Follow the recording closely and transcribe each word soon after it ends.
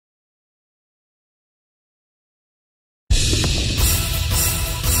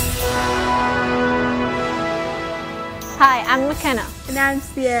I'm McKenna. And I'm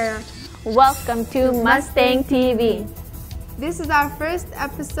Sierra. Welcome to Mustang TV. This is our first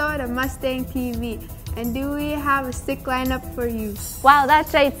episode of Mustang TV. And do we have a sick lineup for you? Wow,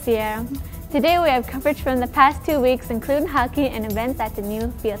 that's right, Sierra. Today we have coverage from the past 2 weeks, including hockey and events at the new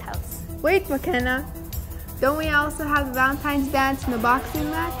field house. Wait, McKenna. Don't we also have the Valentine's dance and the boxing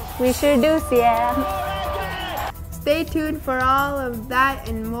match? We sure do, Sierra. Stay tuned for all of that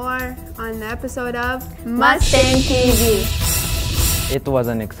and more on the episode of Mustang TV. It was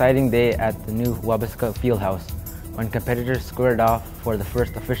an exciting day at the new Wabasca field house when competitors squared off for the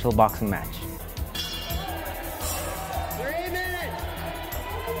first official boxing match.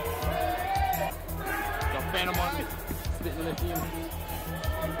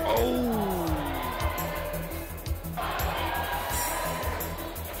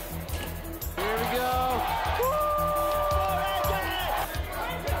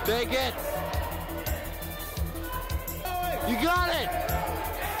 Take it. You got it.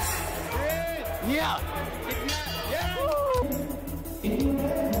 Yeah.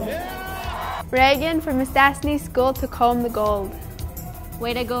 Reagan from Mistassiniy School took home the gold.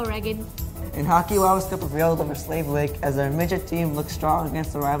 Way to go, Reagan. In hockey, Wabasca prevailed over Slave Lake as our midget team looked strong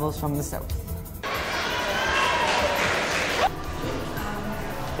against the rivals from the south.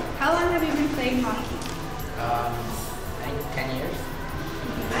 How long have you been playing hockey? I think 10 years.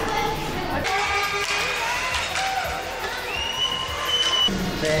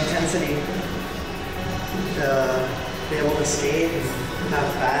 The intensity, to be able to skate and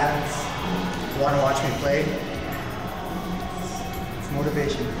have fans want to watch me play, it's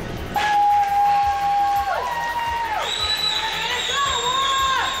motivation.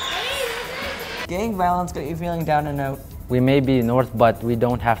 Gang violence got you feeling down and out. We may be north, but we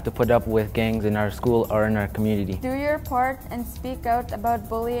don't have to put up with gangs in our school or in our community. Do your part and speak out about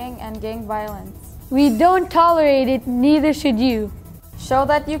bullying and gang violence. We don't tolerate it, neither should you. Show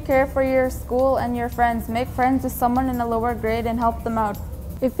that you care for your school and your friends. Make friends with someone in a lower grade and help them out.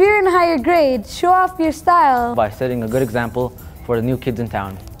 If you're in a higher grade, show off your style By setting a good example for the new kids in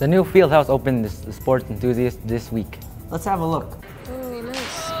town. The new field house opened to sports enthusiasts this week. Let's have a look. Oh,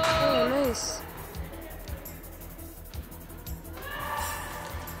 nice. Oh, nice.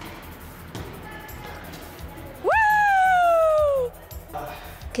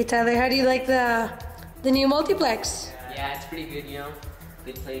 Okay, Tyler, how do you like the new multiplex? Yeah, it's pretty good, you know.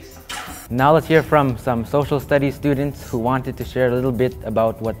 Good place. Now let's hear from some social studies students who wanted to share a little bit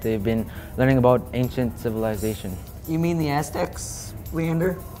about what they've been learning about ancient civilization. You mean the Aztecs,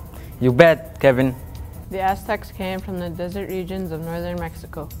 Leander? You bet, Kevin. The Aztecs came from the desert regions of northern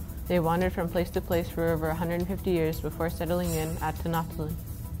Mexico. They wandered from place to place for over 150 years before settling in at Tenochtitlan.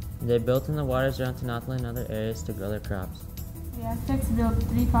 They built in the waters around Tenochtitlan and other areas to grow their crops. The Aztecs built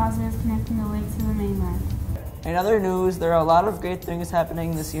 3 causeways connecting the lakes to the mainland. In other news, there are a lot of great things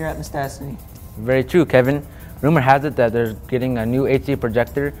happening this year at Mistassiniy. Very true, Kevin. Rumor has it that they're getting a new HD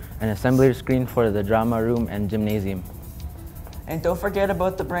projector, an assembly screen for the drama room and gymnasium. And don't forget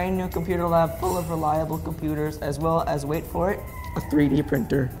about the brand new computer lab full of reliable computers, as well as, wait for it, a 3D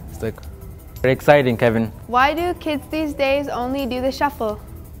printer. It's like very exciting, Kevin. Why do kids these days only do the shuffle?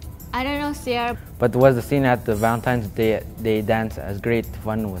 I don't know, Sierra. But was the scene at the Valentine's Day dance as great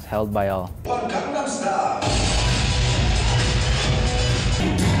fun was held by all.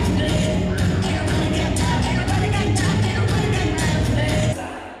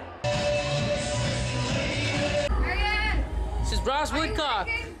 This is Ross Woodcock.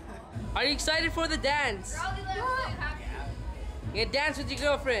 Are you excited for the dance? You gonna dance with your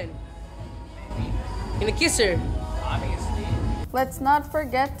girlfriend? You gonna kiss her? Let's not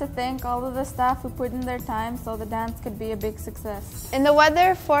forget to thank all of the staff who put in their time so the dance could be a big success. And the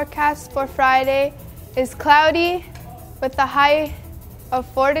weather forecast for Friday is cloudy with a high of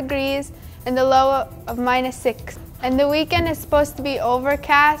 4 degrees and the low of -6. And the weekend is supposed to be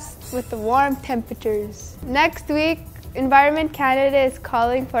overcast with the warm temperatures. Next week, Environment Canada is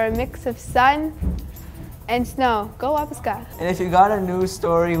calling for a mix of sun and snow. Go Wabasca. And if you got a news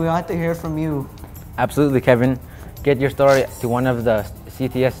story, we want to hear from you. Absolutely, Kevin. Get your story to one of the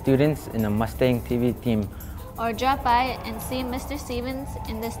CTS students in the Mustang TV team. Or drop by and see Mr. Stevens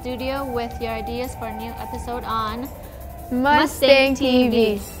in the studio with your ideas for a new episode on Mustang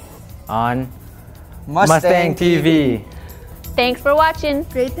TV. On Mustang TV. Thanks for watching.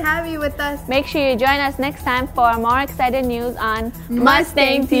 Great to have you with us. Make sure you join us next time for more exciting news on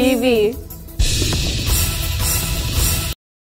Mustang TV.